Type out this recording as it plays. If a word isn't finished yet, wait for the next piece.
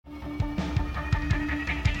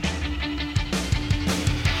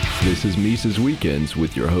This is Mises Weekends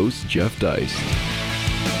with your host, Jeff Deist.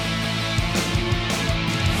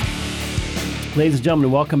 Ladies and gentlemen,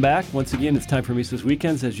 welcome back. Once again, it's time for Mises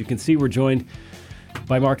Weekends. As you can see, we're joined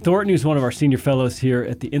by Mark Thornton, who's one of our senior fellows here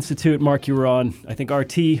at the Institute. Mark, you were on, I think,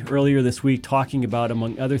 RT earlier this week talking about,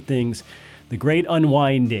 among other things, the great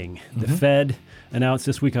unwinding. The Fed announced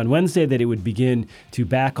this week on Wednesday that it would begin to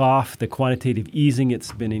back off the quantitative easing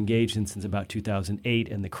it's been engaged in since about 2008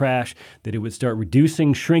 and the crash, that it would start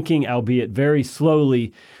shrinking, albeit very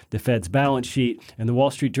slowly, the Fed's balance sheet. And the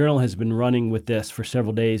Wall Street Journal has been running with this for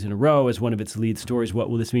several days in a row as one of its lead stories. What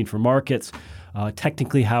will this mean for markets?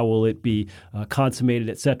 Technically, how will it be consummated,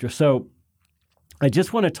 et cetera? So I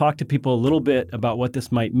just want to talk to people a little bit about what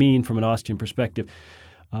this might mean from an Austrian perspective.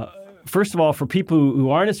 First of all, for people who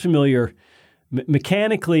aren't as familiar,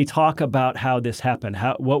 mechanically talk about how this happened.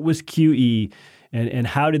 What was QE, and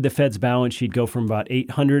how did the Fed's balance sheet go from about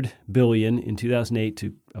 $800 billion in 2008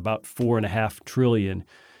 to about $4.5 trillion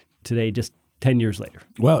today, just 10 years later?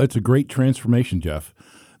 Well, it's a great transformation, Jeff.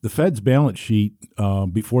 The Fed's balance sheet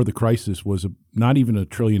before the crisis was not even $1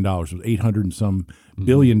 trillion. It was 800 and some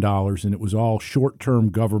billion dollars, and it was all short-term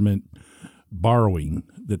government borrowing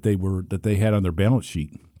that they had on their balance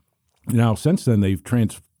sheet. Now, since then, they've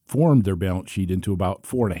transformed their balance sheet into about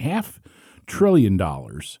 $4.5 trillion,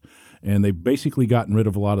 and they've basically gotten rid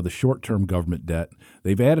of a lot of the short-term government debt.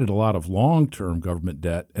 They've added a lot of long-term government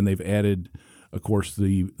debt, and they've added, of course,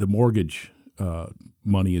 the mortgage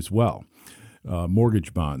money as well,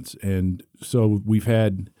 mortgage bonds. And so we've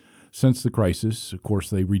had, since the crisis, of course,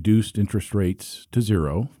 they reduced interest rates to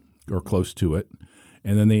zero or close to it.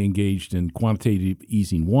 And then they engaged in quantitative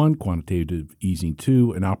easing 1, quantitative easing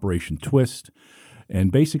 2, and Operation Twist.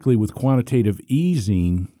 And basically with quantitative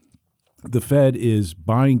easing, the Fed is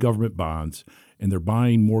buying government bonds and they're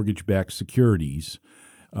buying mortgage-backed securities,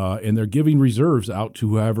 and they're giving reserves out to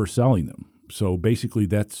whoever's selling them. So basically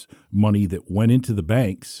that's money that went into the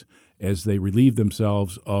banks as they relieve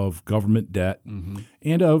themselves of government debt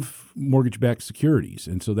and of mortgage-backed securities.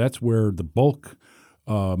 And so that's where the bulk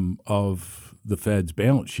of the Fed's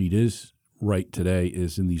balance sheet is right today,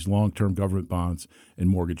 is in these long-term government bonds and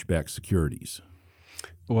mortgage-backed securities.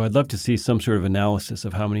 Well, I'd love to see some sort of analysis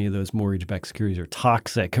of how many of those mortgage-backed securities are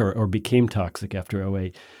toxic or became toxic after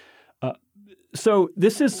 2008. So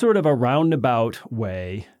this is sort of a roundabout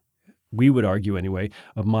way, we would argue anyway,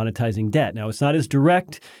 of monetizing debt. Now, it's not as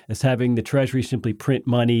direct as having the Treasury simply print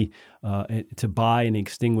money to buy and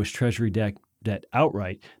extinguish Treasury debt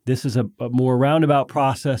outright. This is a more roundabout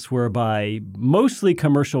process whereby mostly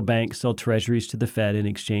commercial banks sell treasuries to the Fed in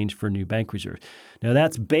exchange for new bank reserves. Now,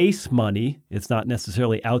 that's base money. It's not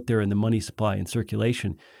necessarily out there in the money supply and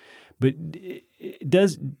circulation. But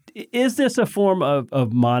is this a form of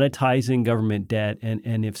monetizing government debt?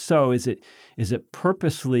 And if so, is it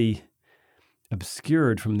purposely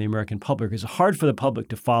obscured from the American public? Is it hard for the public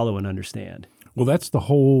to follow and understand? Well, that's the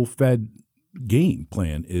whole Fed game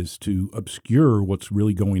plan, is to obscure what's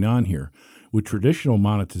really going on here. With traditional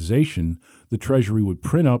monetization, the Treasury would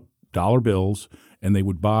print up dollar bills and they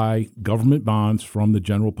would buy government bonds from the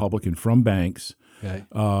general public and from banks, okay.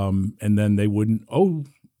 And then they wouldn't owe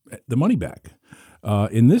the money back.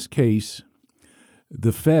 In this case,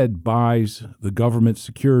 the Fed buys the government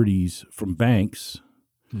securities from banks,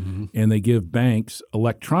 and they give banks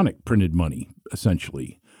electronic printed money,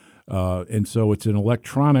 essentially. And so it's an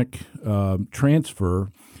electronic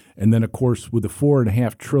transfer. And then, of course, with the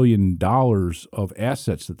 $4.5 trillion of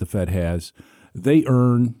assets that the Fed has, they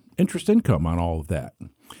earn interest income on all of that.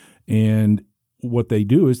 And what they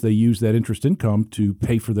do is they use that interest income to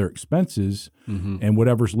pay for their expenses, and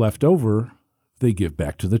whatever's left over, they give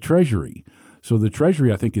back to the Treasury. So the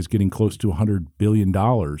Treasury, I think, is getting close to $100 billion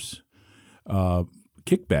kickback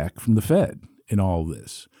from the Fed in all of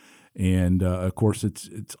this. And, of course, it's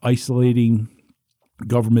isolating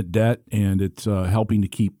government debt, and it's helping to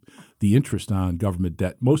keep the interest on government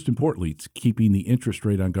debt. Most importantly, it's keeping the interest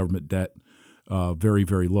rate on government debt very,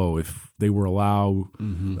 very low. If they were allow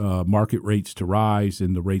market rates to rise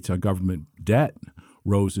and the rates on government debt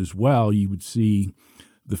rose as well, you would see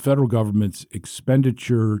the federal government's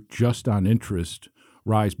expenditure just on interest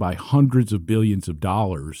rise by hundreds of billions of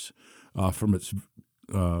dollars from its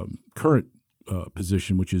current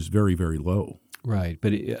position, which is very, very low. Right.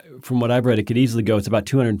 But from what I've read, it could easily go, it's about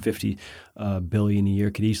 $250 billion a year,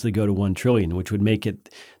 could easily go to $1 trillion, which would make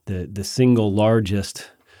it the single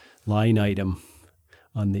largest line item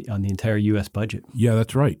on the entire U.S. budget. Yeah,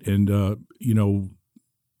 that's right. And,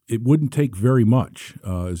 it wouldn't take very much.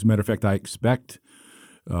 As a matter of fact, I expect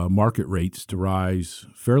market rates to rise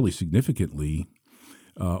fairly significantly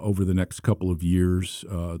over the next couple of years.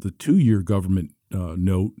 The 2-year government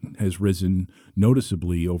note has risen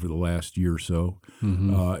noticeably over the last year or so.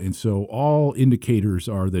 And so all indicators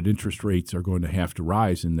are that interest rates are going to have to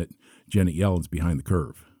rise and that Janet Yellen's behind the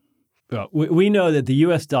curve. Well, we know that the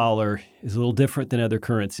U.S. dollar is a little different than other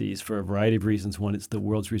currencies for a variety of reasons. One, it's the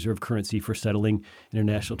world's reserve currency for settling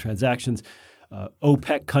international transactions.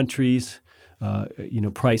 OPEC countries,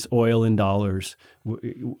 price oil in dollars.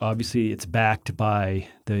 Obviously, it's backed by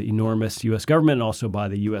the enormous U.S. government and also by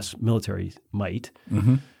the U.S. military might.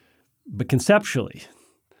 But conceptually,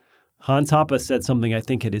 Hans Hoppe said something, I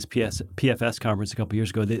think, at his PFS conference a couple years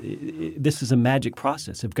ago, that this is a magic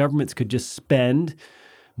process. If governments could just spend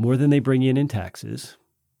more than they bring in taxes,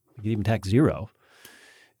 you could even tax zero,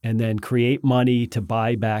 and then create money to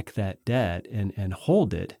buy back that debt and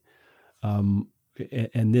hold it,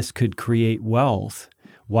 and this could create wealth.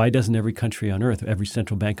 Why doesn't every country on earth, every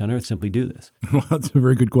central bank on earth simply do this? Well, that's a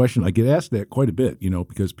very good question. I get asked that quite a bit,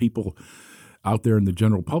 because people out there in the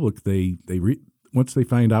general public, once they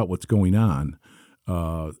find out what's going on,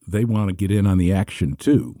 they want to get in on the action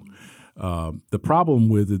too. The problem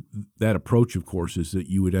with that approach, of course, is that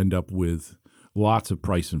you would end up with lots of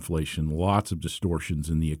price inflation, lots of distortions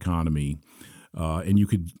in the economy, and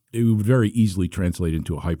it would very easily translate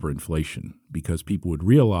into a hyperinflation because people would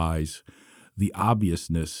realize the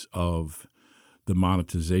obviousness of the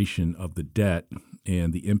monetization of the debt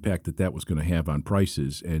and the impact that was going to have on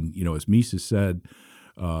prices. And, as Mises said,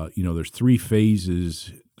 there's three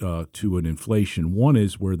phases to an inflation. One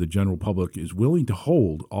is where the general public is willing to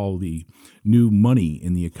hold all the new money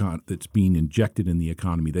in the that's being injected in the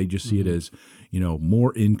economy. They just see it as,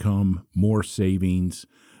 more income, more savings,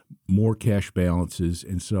 more cash balances.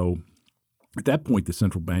 And so at that point, the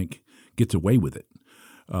central bank gets away with it.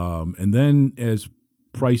 And then as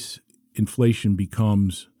price inflation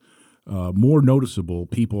becomes more noticeable,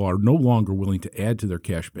 people are no longer willing to add to their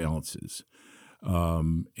cash balances.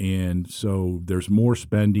 And so there's more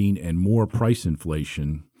spending and more price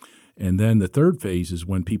inflation. And then the third phase is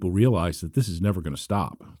when people realize that this is never going to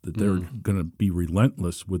stop, that they're going to be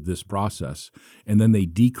relentless with this process, and then they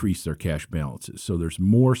decrease their cash balances. So there's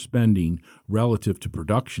more spending relative to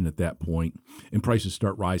production at that point, and prices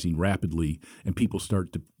start rising rapidly, and people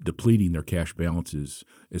start depleting their cash balances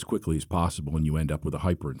as quickly as possible, and you end up with a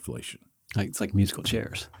hyperinflation. It's like musical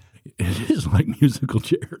chairs. It is like musical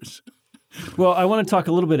chairs. Well, I want to talk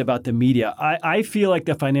a little bit about the media. I feel like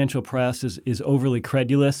the financial press is overly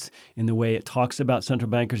credulous in the way it talks about central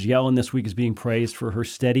bankers. Yellen this week is being praised for her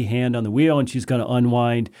steady hand on the wheel, and she's going to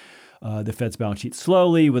unwind the Fed's balance sheet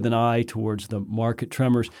slowly with an eye towards the market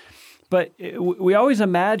tremors. But we always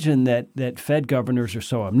imagine that Fed governors are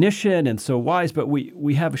so omniscient and so wise, but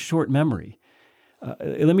we have a short memory.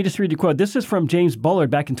 Let me just read you a quote. This is from James Bullard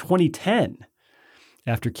back in 2010.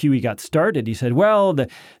 After QE got started, he said, well, the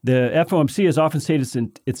FOMC has often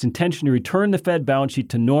stated its intention to return the Fed balance sheet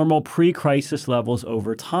to normal pre-crisis levels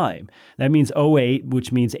over time. That means 2008,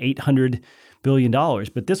 which means $800 billion.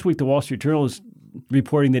 But this week, the Wall Street Journal is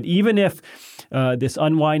reporting that even if this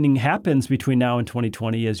unwinding happens between now and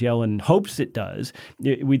 2020, as Yellen hopes it does,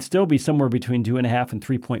 we'd still be somewhere between $2.5 and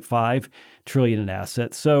 $3.5 trillion in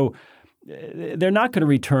assets. So they're not going to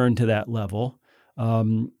return to that level.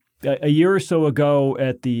 A year or so ago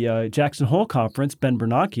at the Jackson Hole conference, Ben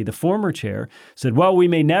Bernanke, the former chair, said, well, we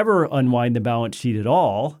may never unwind the balance sheet at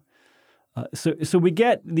all. So we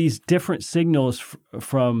get these different signals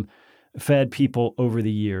from Fed people over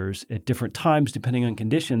the years at different times, depending on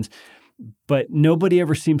conditions, but nobody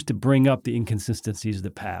ever seems to bring up the inconsistencies of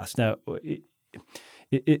the past. Now,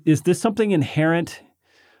 is this something inherent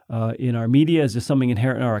in our media? Is this something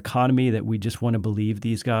inherent in our economy that we just want to believe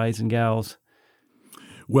these guys and gals?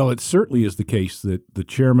 Well, it certainly is the case that the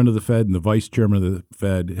chairman of the Fed and the vice chairman of the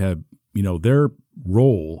Fed have, their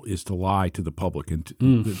role is to lie to the public. And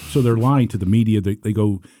so they're lying to the media. They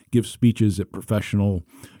go give speeches at professional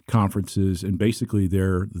conferences, and basically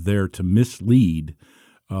they're there to mislead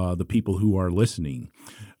the people who are listening.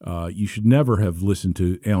 You should never have listened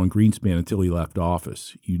to Alan Greenspan until he left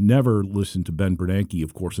office. You never listen to Ben Bernanke,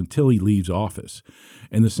 of course, until he leaves office.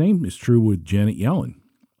 And the same is true with Janet Yellen.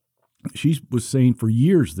 She was saying for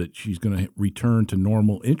years that she's going to return to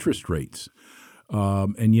normal interest rates.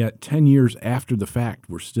 And yet 10 years after the fact,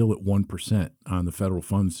 we're still at 1% on the federal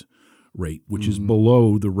funds rate, which is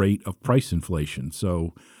below the rate of price inflation.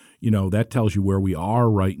 So, that tells you where we are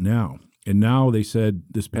right now. And now they said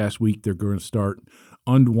this past week they're going to start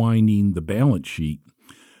unwinding the balance sheet.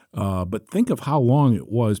 But think of how long it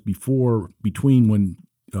was between when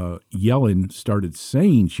Yellen started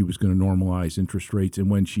saying she was going to normalize interest rates and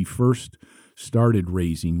when she first started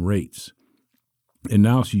raising rates. And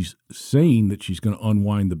now she's saying that she's going to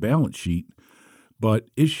unwind the balance sheet. But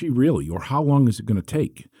is she really, or how long is it going to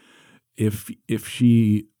take? If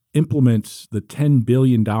she implements the $10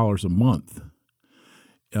 billion a month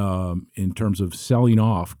in terms of selling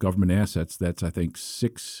off government assets, that's I think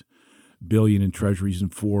 $6 billion in treasuries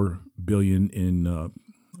and $4 billion in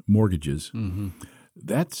mortgages. Mm-hmm.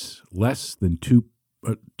 That's less than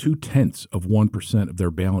 0.2% of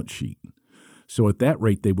their balance sheet. So at that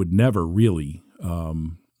rate, they would never really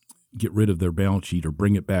get rid of their balance sheet or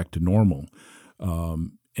bring it back to normal.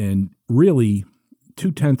 And really,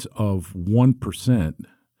 0.2%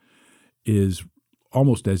 is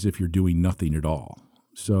almost as if you're doing nothing at all.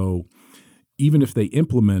 So even if they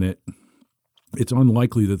implement it, it's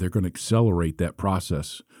unlikely that they're going to accelerate that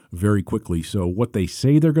process very quickly. So what they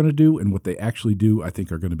say they're going to do and what they actually do, I think,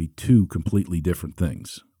 are going to be two completely different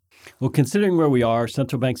things. Well, considering where we are,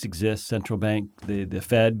 central banks exist. Central bank, the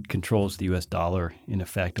Fed controls the U.S. dollar, in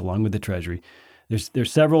effect, along with the Treasury.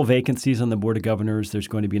 There's several vacancies on the Board of Governors. There's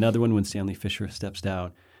going to be another one when Stanley Fischer steps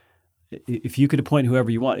down. If you could appoint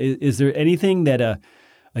whoever you want, is there anything that a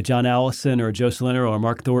John Allison or a Joe Salino or a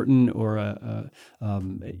Mark Thornton or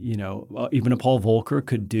even a Paul Volcker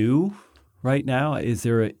could do right now? Is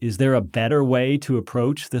there a better way to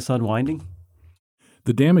approach this unwinding?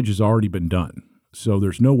 The damage has already been done. So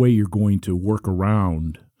there's no way you're going to work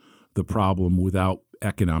around the problem without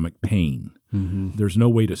economic pain. Mm-hmm. There's no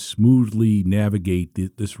way to smoothly navigate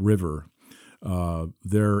this river.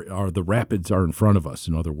 The rapids are in front of us,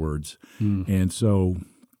 in other words. And so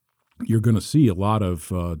you're going to see a lot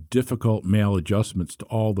of difficult maladjustments to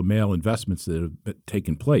all the malinvestments that have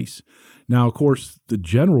taken place. Now, of course, the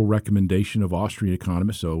general recommendation of Austrian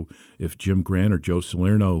economists, so if Jim Grant or Joe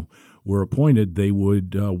Salerno were appointed, they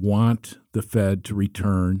would want the Fed to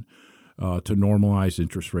return to normalize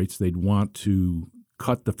interest rates. They'd want to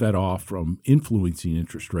cut the Fed off from influencing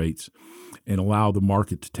interest rates and allow the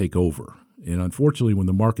market to take over. And unfortunately, when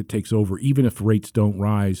the market takes over, even if rates don't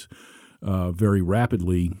rise very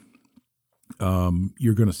rapidly,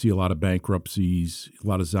 you're going to see a lot of bankruptcies, a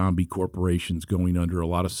lot of zombie corporations going under, a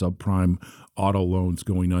lot of subprime auto loans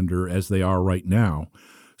going under, as they are right now.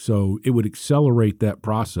 So it would accelerate that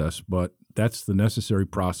process, but that's the necessary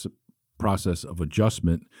process of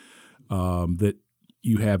adjustment that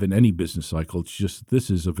you have in any business cycle. It's just this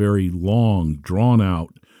is a very long,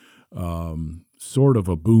 drawn-out sort of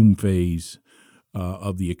a boom phase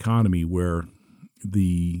of the economy where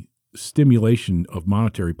the stimulation of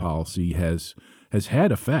monetary policy has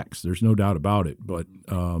had effects. There's no doubt about it, but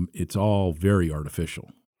it's all very artificial.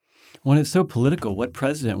 When it's so political, what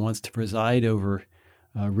president wants to preside over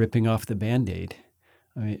ripping off the Band-Aid?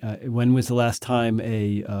 I mean, when was the last time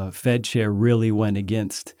a Fed chair really went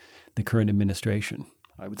against the current administration?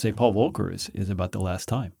 I would say Paul Volcker is about the last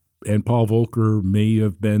time. And Paul Volcker may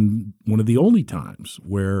have been one of the only times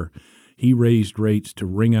where he raised rates to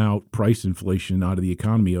wring out price inflation out of the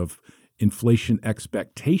economy, of inflation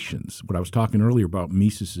expectations. What I was talking earlier about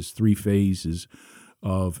Mises's 3 phases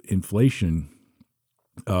of inflation,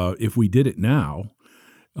 if we did it now,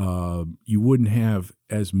 you wouldn't have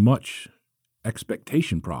as much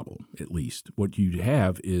expectation problem, at least. What you'd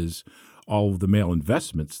have is all of the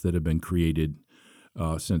malinvestments that have been created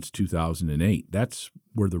since 2008. That's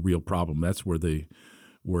where the real problem, that's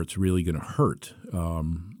where it's really going to hurt.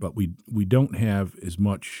 But we don't have as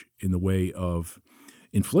much in the way of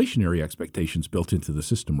inflationary expectations built into the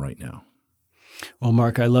system right now. Well,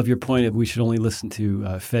 Mark, I love your point of we should only listen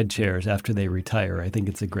to Fed chairs after they retire. I think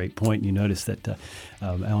it's a great point. You notice that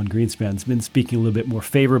Alan Greenspan's been speaking a little bit more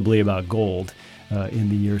favorably about gold in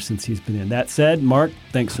the year since he's been in. That said, Mark,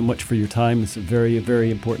 thanks so much for your time. It's a very,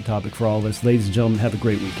 very important topic for all of us. Ladies and gentlemen, have a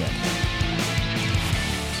great weekend.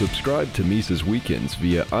 Subscribe to Mises Weekends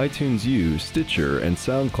via iTunes U, Stitcher, and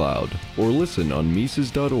SoundCloud, or listen on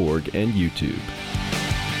Mises.org and YouTube.